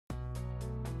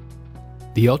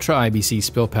The Ultra IBC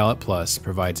Spill Pallet Plus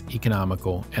provides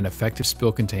economical and effective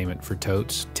spill containment for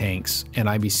totes, tanks, and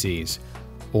IBCs,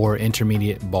 or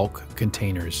intermediate bulk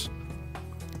containers.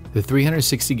 The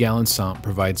 360-gallon sump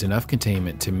provides enough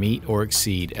containment to meet or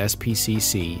exceed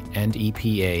SPCC and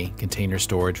EPA container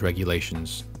storage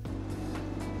regulations.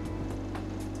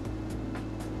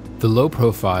 The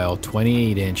low-profile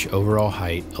 28-inch overall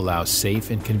height allows safe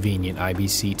and convenient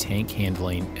IBC tank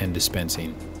handling and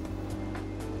dispensing.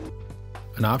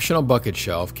 An optional bucket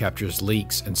shelf captures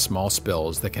leaks and small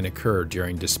spills that can occur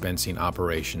during dispensing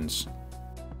operations.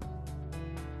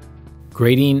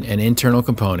 Grating and internal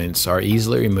components are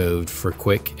easily removed for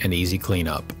quick and easy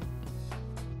cleanup.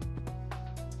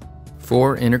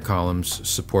 4 inner columns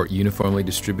support uniformly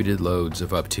distributed loads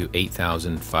of up to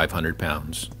 8,500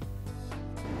 pounds.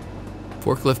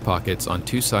 Forklift pockets on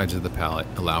 2 sides of the pallet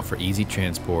allow for easy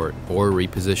transport or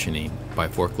repositioning by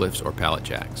forklifts or pallet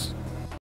jacks.